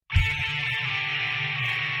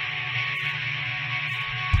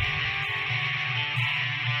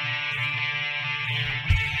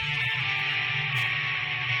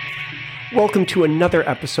Welcome to another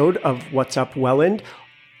episode of What's Up Welland.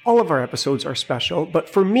 All of our episodes are special, but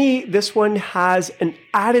for me, this one has an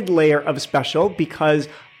added layer of special because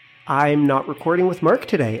I'm not recording with Mark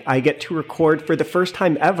today. I get to record for the first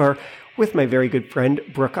time ever with my very good friend,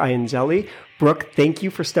 Brooke Ianzelli. Brooke, thank you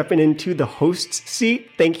for stepping into the host's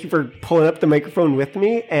seat. Thank you for pulling up the microphone with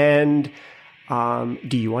me. And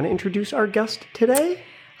do you want to introduce our guest today?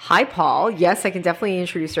 Hi, Paul. Yes, I can definitely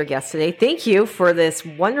introduce our guest today. Thank you for this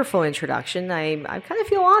wonderful introduction. I kind of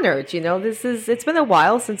feel honored. You know, it's been a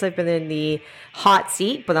while since I've been in the hot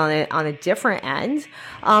seat, but on a different end.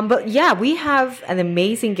 But yeah, we have an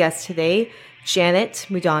amazing guest today, Janet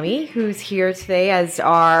Mudami, who's here today as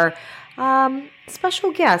our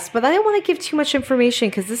special guest. But I don't want to give too much information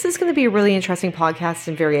because this is going to be a really interesting podcast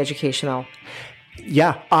and very educational.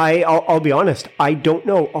 Yeah, I'll be honest. I don't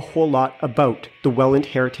know a whole lot about the Welland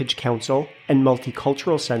Heritage Council and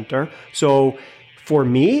Multicultural Center. So for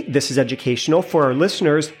me, this is educational. For our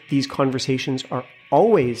listeners, these conversations are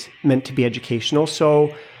always meant to be educational.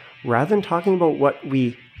 So rather than talking about what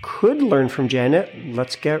we could learn from Janet,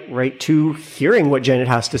 let's get right to hearing what Janet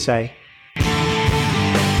has to say.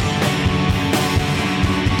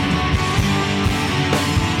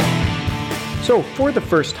 So, for the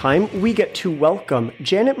first time, we get to welcome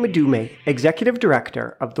Janet Mudami, Executive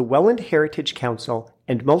Director of the Welland Heritage Council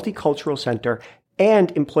and Multicultural Center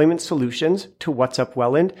and Employment Solutions to What's Up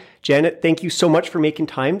Welland. Janet, thank you so much for making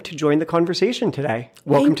time to join the conversation today.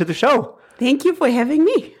 Welcome to the show. Thank you for having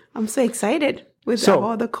me. I'm so excited with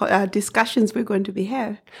all the discussions we're going to be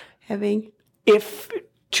having.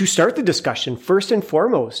 To start the discussion, first and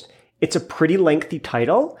foremost, it's a pretty lengthy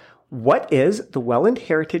title. What is the Welland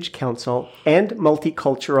Heritage Council and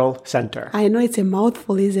Multicultural Center? I know it's a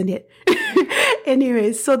mouthful, isn't it?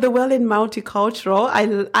 Anyway, so the Welland Multicultural,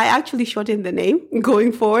 I actually shortened the name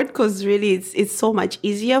going forward because really it's so much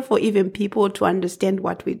easier for even people to understand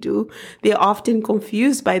what we do. They're often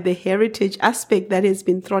confused by the heritage aspect that has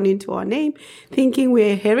been thrown into our name, thinking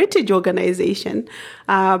we're a heritage organization.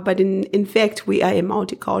 But in fact, we are a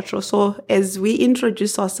multicultural. So as we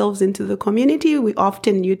introduce ourselves into the community, we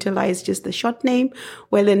often utilize just the short name,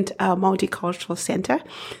 Welland Multicultural Center.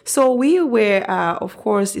 So we were, of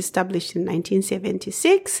course, established in 1976,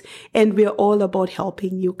 and we're all about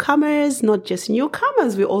helping newcomers, not just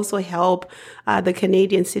newcomers. We also help the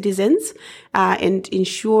Canadian citizens and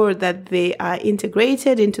ensure that they are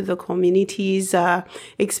integrated into the communities,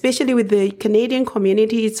 especially with the Canadian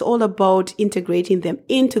community. It's all about integrating them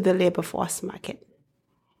into the labor force market.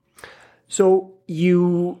 So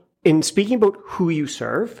in speaking about who you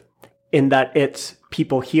serve, in that it's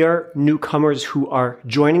people here, newcomers who are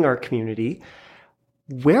joining our community,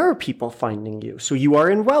 where are people finding you? So you are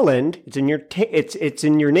in Welland. It's in your it's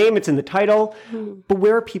in your name. It's in the title. But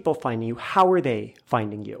where are people finding you? How are they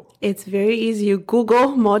finding you? It's very easy. You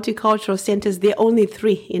Google multicultural centers. There are only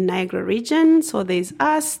 3 in Niagara region. So there's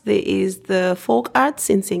us. There is the Folk Arts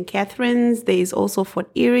in St. Catharines. There is also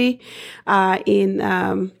Fort Erie in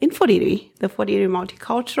Fort Erie, the Fort Erie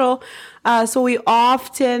Multicultural. So we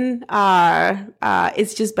often are.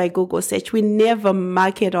 It's just by Google search. We never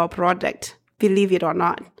market our product. Believe it or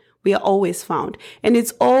not, we are always found. And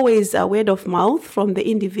it's always a word of mouth from the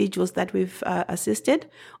individuals that we've assisted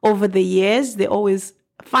over the years. They always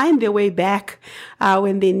find their way back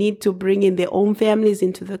when they need to bring in their own families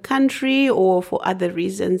into the country or for other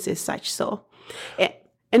reasons as such. So,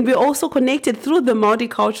 and we're also connected through the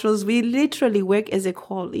multiculturals. We literally work as a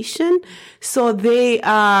coalition. So they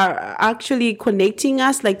are actually connecting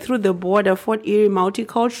us like through the border, Fort Erie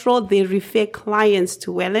Multicultural. They refer clients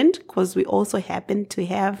to Welland because we also happen to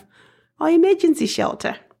have our emergency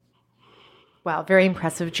shelter. Wow, very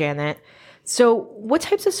impressive, Janet. So what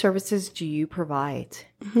types of services do you provide?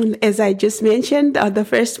 As I just mentioned, the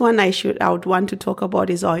first one I would want to talk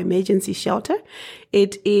about is our emergency shelter.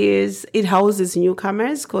 It houses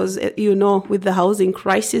newcomers because, with the housing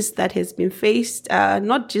crisis that has been faced,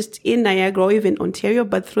 not just in Niagara or even Ontario,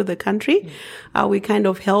 but through the country, we kind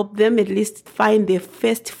of help them at least find their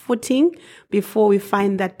first footing before we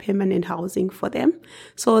find that permanent housing for them.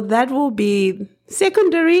 So that will be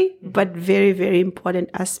secondary, but very, very important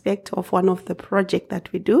aspect of one of the projects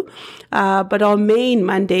that we do. But our main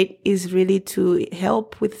mandate is really to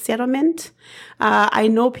help with settlement. I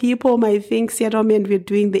know people might think settlement, we're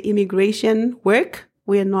doing the immigration work.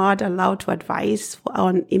 We're not allowed to advise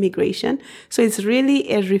on immigration. So it's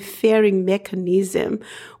really a referring mechanism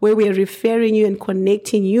where we're referring you and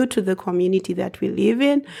connecting you to the community that we live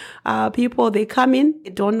in. People, they come in, they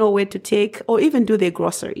don't know where to take or even do their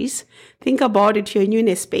groceries. Think about it, you're in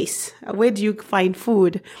a space. Where do you find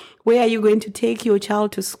food? Where are you going to take your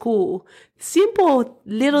child to school? Simple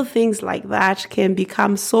little things like that can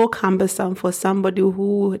become so cumbersome for somebody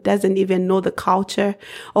who doesn't even know the culture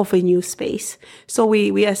of a new space. So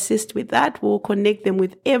we assist with that. We'll connect them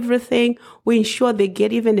with everything. We ensure they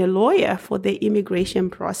get even a lawyer for their immigration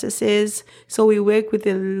processes. So we work with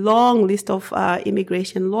a long list of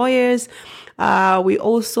immigration lawyers. We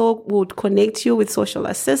also would connect you with social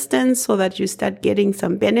assistance so that you start getting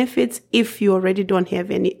some benefits if you already don't have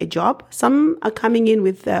a job. Some are coming in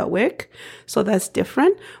with work, so that's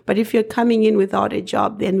different. But if you're coming in without a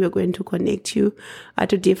job, then we're going to connect you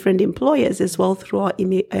to different employers as well through our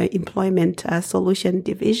employment solution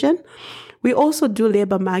division. We also do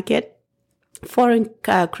labor market foreign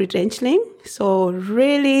credentialing. So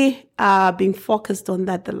really being focused on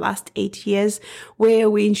that the last 8 years, where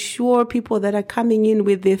we ensure people that are coming in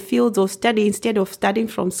with their fields of study, instead of starting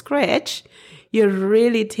from scratch, you're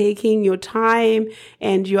really taking your time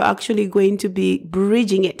and you're actually going to be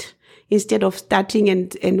bridging it instead of starting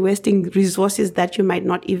and wasting resources that you might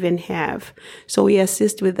not even have. So we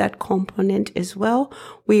assist with that component as well.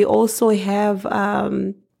 We also have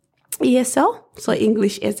ESL, so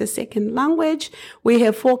English as a second language. We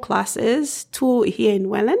have 4 classes, 2 here in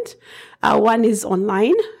Welland. One is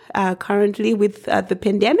online. Currently with the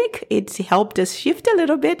pandemic, it's helped us shift a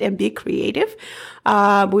little bit and be creative.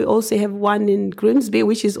 We also have one in Grimsby,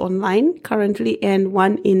 which is online currently, and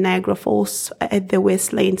one in Niagara Falls at the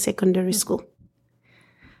West Lane Secondary School.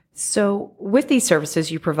 So with these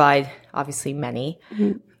services, you provide obviously many.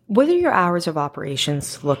 Mm-hmm. What do your hours of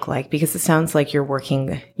operations look like? Because it sounds like you're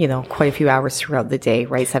working, quite a few hours throughout the day,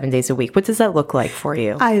 right? 7 days a week. What does that look like for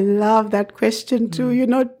you? I love that question too.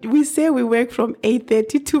 We say we work from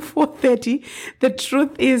 8:30 to 4:30. The truth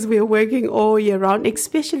is we're working all year round,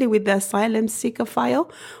 especially with the asylum seeker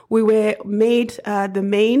file. We were made the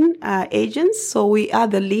main agents. So we are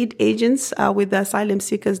the lead agents with the asylum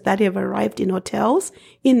seekers that have arrived in hotels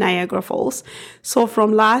in Niagara Falls. So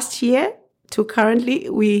from last year to currently,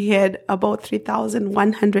 we had about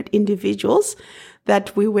 3,100 individuals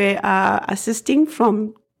that we were assisting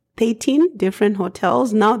from 18 different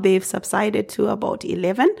hotels. Now they've subsided to about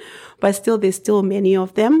 11, but still there's still many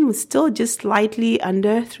of them, still just slightly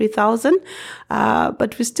under 3,000.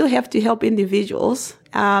 But we still have to help individuals.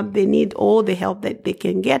 They need all the help that they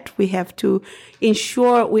can get. We have to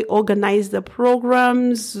ensure we organize the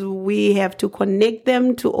programs. We have to connect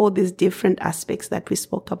them to all these different aspects that we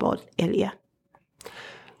spoke about earlier.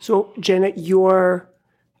 So, Janet, you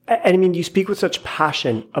speak with such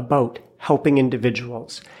passion about helping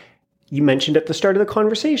individuals. You mentioned at the start of the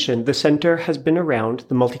conversation, the center has been around,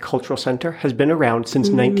 the Multicultural Center has been around since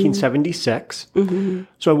 1976. Mm-hmm.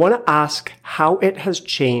 So I want to ask how it has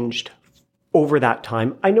changed over that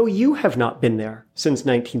time. I know you have not been there since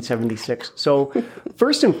 1976. So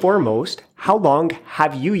first and foremost, how long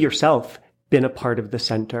have you yourself been a part of the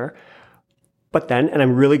center? But then, and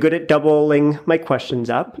I'm really good at doubling my questions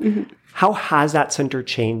up, how has that center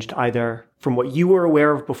changed either from what you were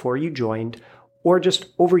aware of before you joined or just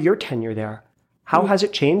over your tenure there? How has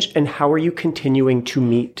it changed and how are you continuing to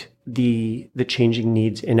meet the changing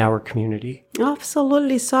needs in our community?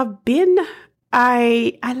 Absolutely. So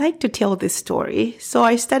I like to tell this story. So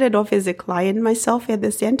I started off as a client myself at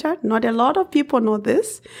the center. Not a lot of people know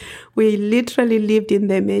this. We literally lived in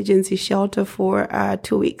the emergency shelter for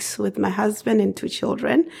 2 weeks with my husband and 2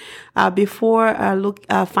 children before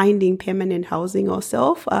finding permanent housing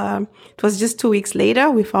ourselves. It was just 2 weeks later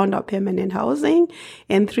we found our permanent housing,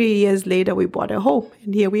 and 3 years later we bought a home,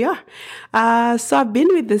 and here we are. So I've been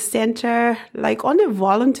with the center like on a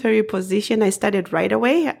voluntary position. I started right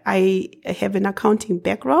away. I have an accounting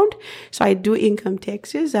background, so I do income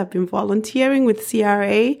taxes. I've been volunteering with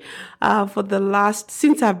CRA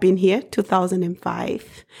since I've been here,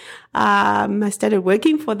 2005. I started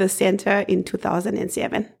working for the center in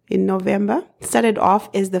 2007 in November. Started off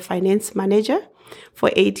as the finance manager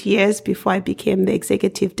for 8 years before I became the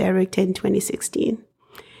executive director in 2016.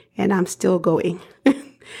 And I'm still going.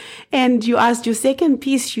 And you asked your second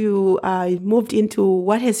piece, you moved into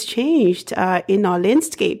what has changed in our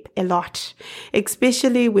landscape a lot,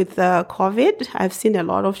 especially with COVID. I've seen a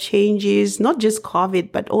lot of changes, not just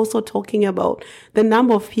COVID, but also talking about the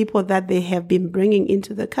number of people that they have been bringing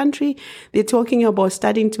into the country. They're talking about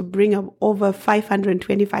starting to bring up over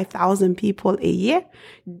 525,000 people a year.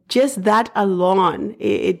 Just that alone,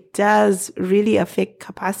 it does really affect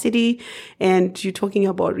capacity. And you're talking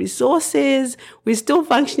about resources. We're still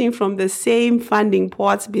functioning from the same funding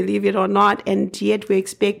pots, believe it or not, and yet we're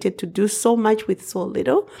expected to do so much with so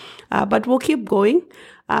little. But we'll keep going.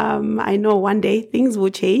 I know one day things will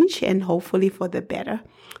change and hopefully for the better.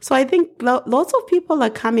 So I think lots of people are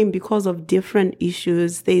coming because of different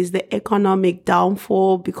issues. There's the economic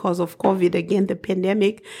downfall because of COVID. Again, the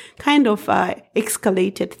pandemic kind of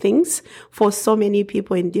escalated things for so many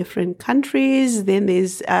people in different countries. Then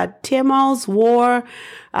there's turmoils, war.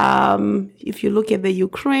 If you look at the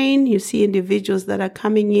Ukraine, you see individuals that are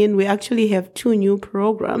coming in. We actually have 2 new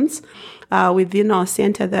programs within our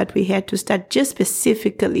center that we had to start just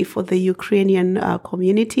specifically for the Ukrainian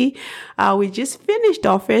community. We just finished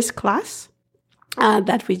our first class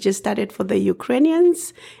that we just started for the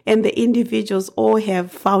Ukrainians, and the individuals all have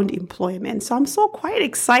found employment. So I'm so quite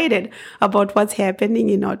excited about what's happening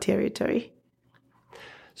in our territory.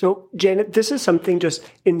 So, Janet, this is something just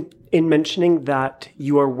in mentioning that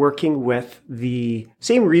you are working with the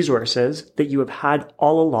same resources that you have had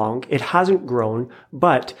all along. It hasn't grown,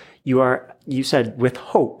 but you said with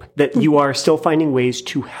hope that you are still finding ways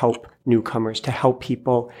to help newcomers, to help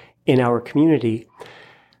people in our community.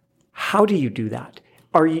 How do you do that?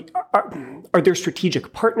 Are there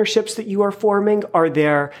strategic partnerships that you are forming?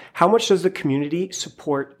 How much does the community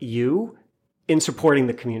support you in supporting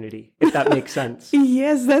the community, if that makes sense?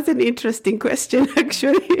 Yes, that's an interesting question,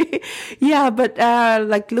 actually. Yeah, but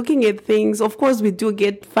like looking at things, of course, we do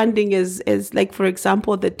get funding as like, for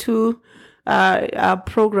example, the 2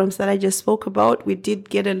 programs that I just spoke about. We did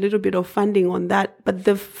get a little bit of funding on that. But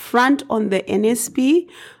the front on the NSP,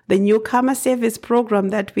 the newcomer service program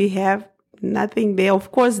that we have, nothing there.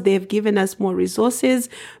 Of course, they've given us more resources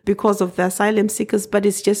because of the asylum seekers, but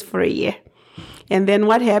it's just for a year. And then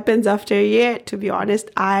what happens after a year, to be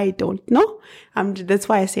honest, I don't know. That's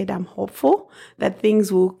why I said I'm hopeful that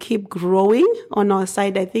things will keep growing on our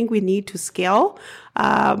side. I think we need to scale.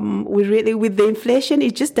 With the inflation,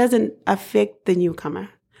 it just doesn't affect the newcomer.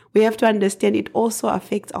 We have to understand it also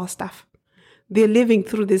affects our staff. They're living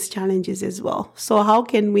through these challenges as well. So how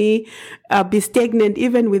can we be stagnant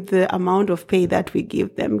even with the amount of pay that we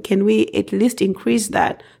give them? Can we at least increase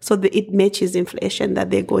that so that it matches inflation that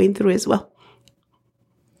they're going through as well?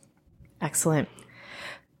 Excellent.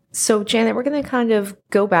 So, Janet, we're going to kind of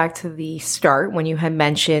go back to the start when you had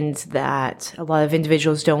mentioned that a lot of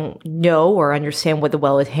individuals don't know or understand what the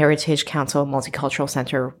Welland Heritage Council Multicultural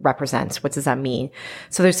Center represents. What does that mean?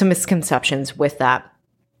 So there's some misconceptions with that.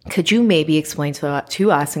 Could you maybe explain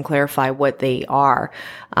to us and clarify what they are,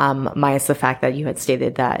 minus the fact that you had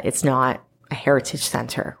stated that it's not a heritage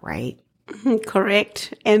center, right?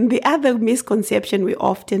 Correct. And the other misconception we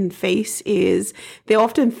often face is they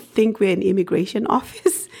often think we're an immigration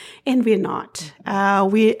office, and we're not.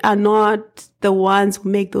 We are not the ones who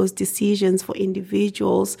make those decisions for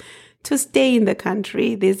individuals to stay in the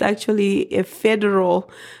country. There's actually a federal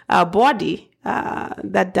body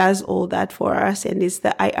that does all that for us, and it's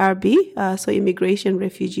the IRB, so Immigration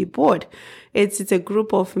Refugee Board. It's a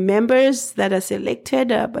group of members that are selected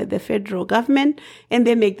by the federal government, and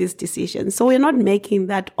they make these decisions. So we're not making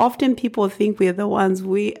that. Often people think we're the ones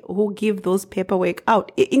who give those paperwork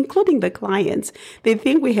out, including the clients. They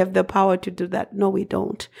think we have the power to do that. No, we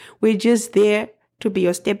don't. We're just there to be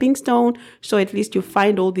your stepping stone, so at least you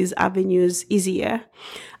find all these avenues easier.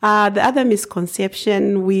 The other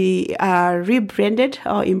misconception, we rebranded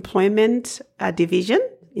our employment division,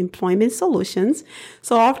 Employment Solutions.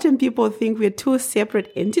 So often people think we're 2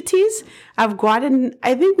 separate entities. I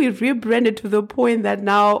think we rebranded to the point that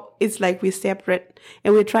now it's like we're separate,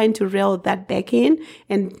 and we're trying to reel that back in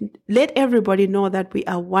and let everybody know that we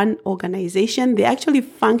are one organization. They actually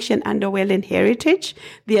function under Welland Heritage.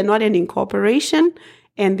 They are not an incorporation,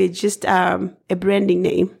 and they're just a branding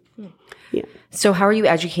name. Yeah. So how are you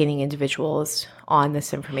educating individuals on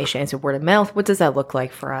this information? Is it word of mouth? What does that look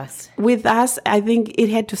like for us? With us, I think it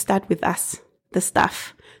had to start with us, the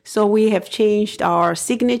staff. So we have changed our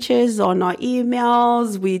signatures on our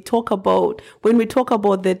emails. When we talk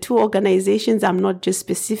about the 2 organizations, I'm not just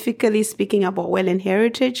specifically speaking about Welland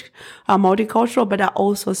Heritage, Multicultural, but I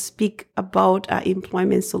also speak about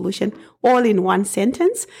Employment Solution all in one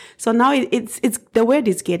sentence. So now it's the word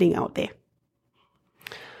is getting out there.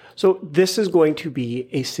 So this is going to be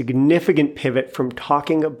a significant pivot from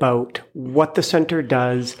talking about what the center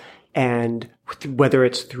does and whether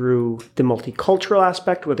it's through the multicultural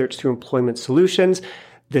aspect, whether it's through employment solutions.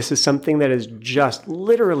 This is something that is just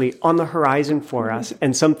literally on the horizon for us,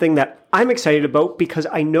 and something that I'm excited about because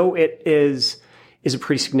I know it is a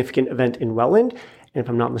pretty significant event in Welland. And if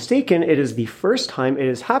I'm not mistaken, it is the first time it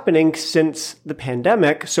is happening since the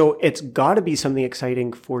pandemic. So it's got to be something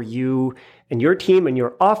exciting for you and your team and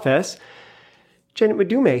your office. Janet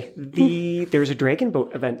Madume, there's a Dragon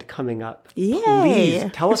Boat event coming up. Yeah. Please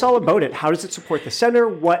tell us all about it. How does it support the center?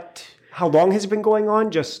 What How long has it been going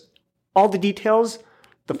on? Just all the details.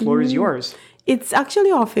 The floor is yours. It's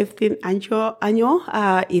actually our 15th annual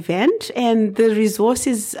event, and the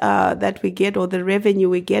resources that we get, or the revenue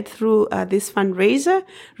we get through this fundraiser,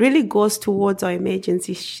 really goes towards our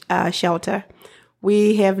emergency shelter.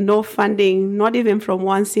 We have no funding, not even from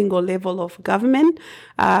one single level of government,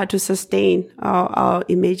 to sustain our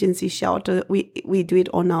emergency shelter. We do it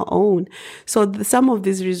on our own. So some of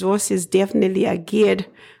these resources definitely are geared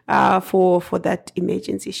for that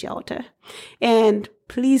emergency shelter. And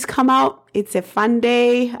please come out. It's a fun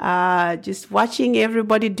day. Just watching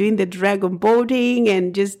everybody doing the dragon boating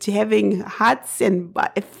and just having huts and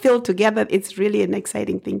filled together. It's really an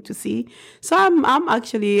exciting thing to see. So I'm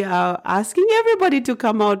actually asking everybody to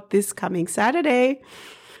come out this coming Saturday,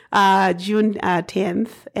 June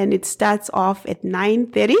 10th, and it starts off at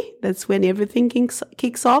 9:30. That's when everything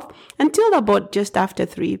kicks off until about just after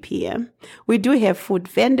 3 p.m. We do have food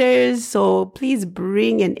vendors, so please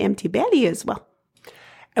bring an empty belly as well.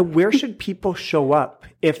 And where should people show up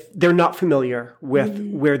if they're not familiar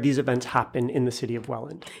with where these events happen in the city of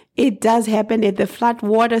Welland? It does happen at the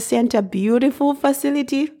Flatwater Center, beautiful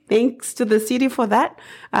facility. Thanks to the city for that.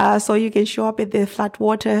 So you can show up at the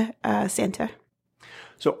Flatwater Center.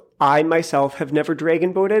 So I myself have never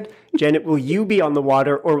dragon boated. Janet, will you be on the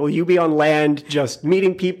water or will you be on land just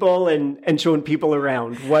meeting people and showing people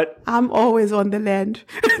around? What? I'm always on the land.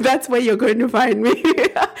 That's where you're going to find me.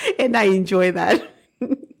 And I enjoy that.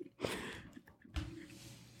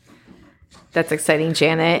 That's exciting,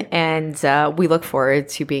 Janet. And we look forward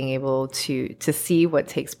to being able to see what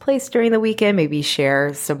takes place during the weekend, maybe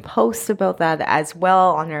share some posts about that as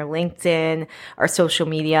well on our LinkedIn, our social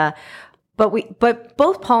media. But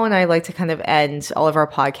both Paul and I like to kind of end all of our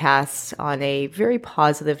podcasts on a very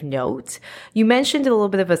positive note. You mentioned a little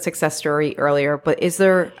bit of a success story earlier, but is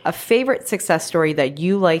there a favorite success story that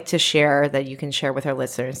you like to share that you can share with our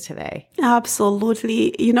listeners today?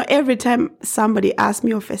 Absolutely. Every time somebody asks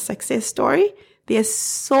me of a success story, there's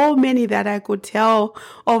so many that I could tell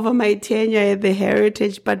over my tenure at the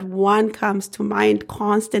Heritage, but one comes to mind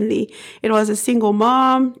constantly. It was a single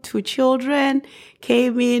mom, 2 children,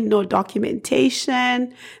 came in, no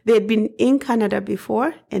documentation. They'd been in Canada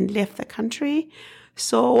before and left the country.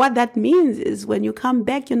 So what that means is when you come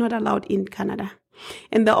back, you're not allowed in Canada.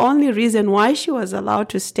 And the only reason why she was allowed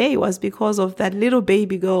to stay was because of that little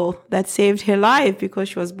baby girl that saved her life because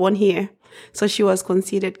she was born here. So she was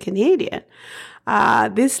considered Canadian.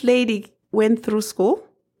 This lady went through school.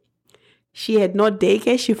 She had no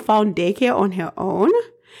daycare. She found daycare on her own.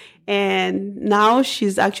 And now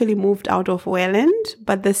she's actually moved out of Welland.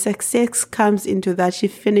 But the success comes into that she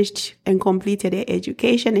finished and completed her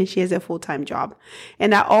education and she has a full-time job.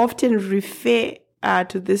 And I often refer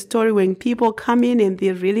to this story when people come in and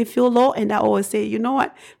they really feel low. And I always say, you know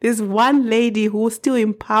what? There's one lady who still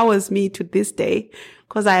empowers me to this day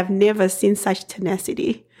because I have never seen such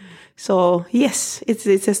tenacity. So yes, it's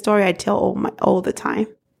a story I tell all the time.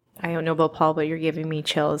 I don't know about Paul, but you're giving me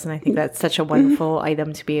chills. And I think that's such a wonderful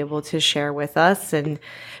item to be able to share with us. And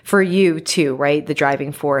for you too, right? The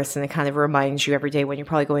driving force. And it kind of reminds you every day when you're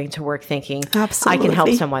probably going to work thinking, absolutely, I can help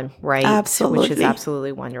someone, right? Absolutely. Which is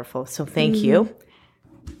absolutely wonderful. So thank you.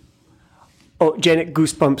 Oh, Janet,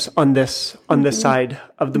 goosebumps on this side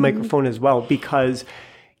of the microphone as well, because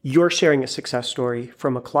you're sharing a success story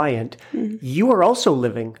from a client. You are also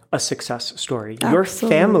living a success story. Absolutely. Your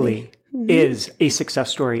family is a success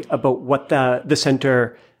story about what the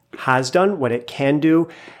center has done, what it can do,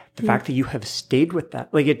 the fact that you have stayed with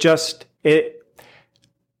that. Like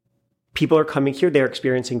people are coming here, they're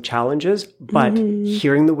experiencing challenges, but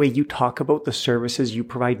hearing the way you talk about the services you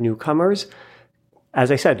provide newcomers, as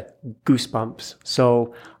I said, goosebumps.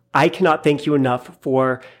 So I cannot thank you enough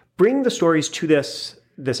for bringing the stories to this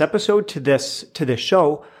episode, to this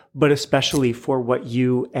show, but especially for what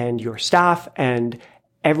you and your staff and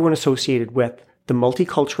everyone associated with the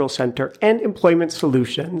Multicultural Center and Employment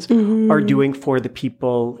Solutions are doing for the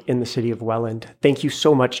people in the city of Welland. Thank you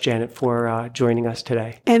so much, Janet, for joining us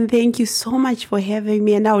today. And thank you so much for having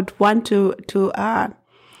me. And I would want to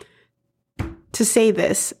say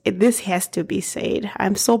this. This has to be said.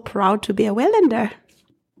 I'm so proud to be a Wellander.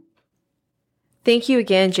 Thank you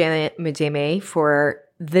again, Janet Medeme, for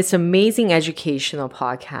this amazing educational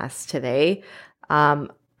podcast today.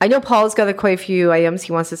 I know Paul's got quite a few items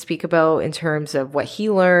he wants to speak about in terms of what he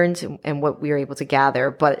learned and what we were able to gather,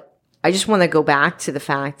 but I just want to go back to the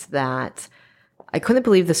fact that I couldn't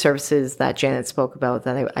believe the services that Janet spoke about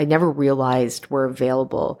that I never realized were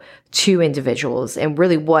available to individuals and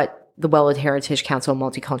really what the Welland Heritage Council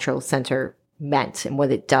Multicultural Center meant and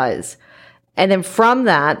what it does. And then from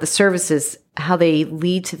that, the services how they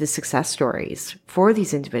lead to the success stories for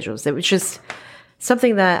these individuals. It was just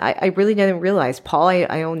something that I really didn't realize. Paul, I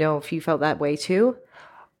don't know if you felt that way too.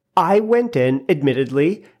 I went in,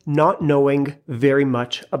 admittedly, not knowing very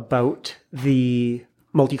much about the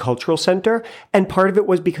Multicultural Center. And part of it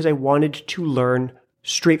was because I wanted to learn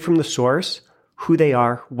straight from the source who they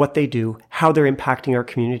are, what they do, how they're impacting our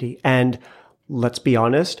community. And let's be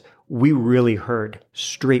honest, we really heard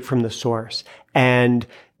straight from the source. And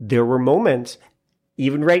there were moments,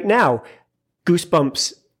 even right now,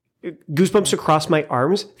 goosebumps across my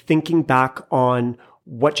arms, thinking back on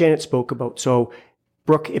what Janet spoke about. So,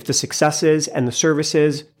 Brooke, if the successes and the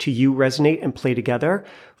services to you resonate and play together,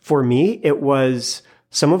 for me, it was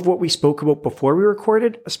some of what we spoke about before we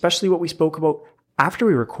recorded, especially what we spoke about after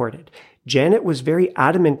we recorded. Janet was very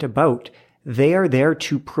adamant about they are there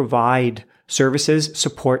to provide services,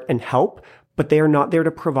 support, and help, but they are not there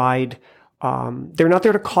to provide, they're not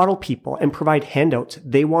there to coddle people and provide handouts.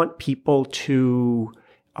 They want people to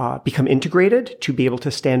become integrated, to be able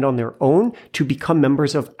to stand on their own, to become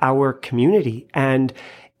members of our community. And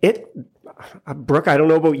Brooke, I don't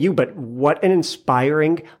know about you, but what an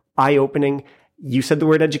inspiring, eye-opening, you said the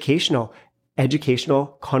word educational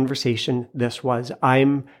conversation this was.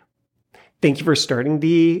 Thank you for starting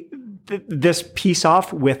this piece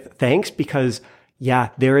off with thanks, because yeah,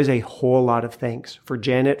 there is a whole lot of thanks for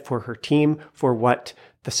Janet, for her team, for what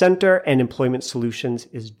the Center and Employment Solutions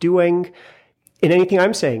is doing. In anything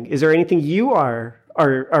I'm saying, is there anything you are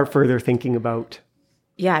further thinking about?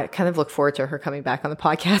 Yeah, I kind of look forward to her coming back on the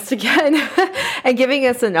podcast again and giving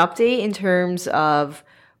us an update in terms of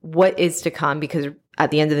what is to come, because at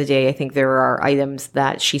the end of the day, I think there are items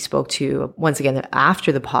that she spoke to once again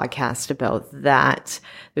after the podcast about that.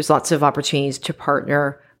 There's lots of opportunities to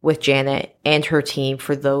partner with Janet and her team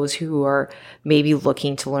for those who are maybe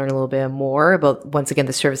looking to learn a little bit more about, once again,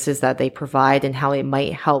 the services that they provide and how it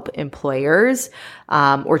might help employers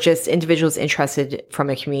or just individuals interested from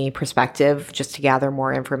a community perspective, just to gather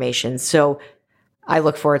more information. So I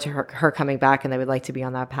look forward to her coming back, and I would like to be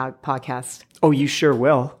on that podcast. Oh, you sure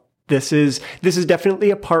will. This is definitely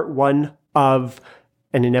a part one of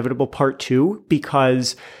an inevitable part two,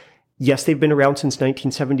 because yes, they've been around since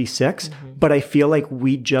 1976, but I feel like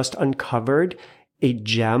we just uncovered a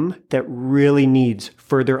gem that really needs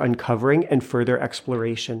further uncovering and further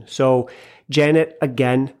exploration. So, Janet,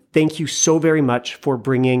 again, thank you so very much for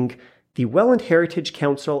bringing the Welland Heritage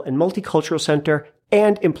Council and Multicultural Center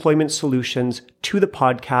and Employment Solutions to the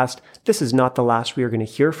podcast. This is not the last we are going to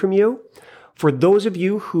hear from you. For those of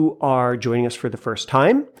you who are joining us for the first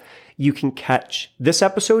time, you can catch this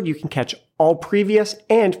episode. You can catch all previous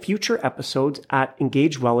and future episodes at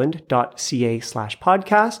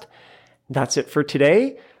engagewelland.ca/podcast. That's it for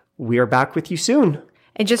today. We are back with you soon.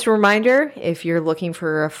 And just a reminder, if you're looking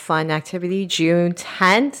for a fun activity, June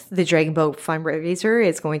 10th, the Dragon Boat fundraiser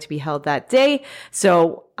is going to be held that day.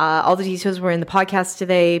 So all the details were in the podcast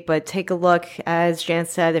today, but take a look. As Jan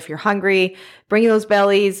said, if you're hungry, bring those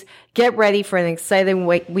bellies, get ready for an exciting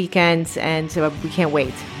weekend, and we can't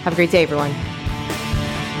wait. Have a great day, everyone.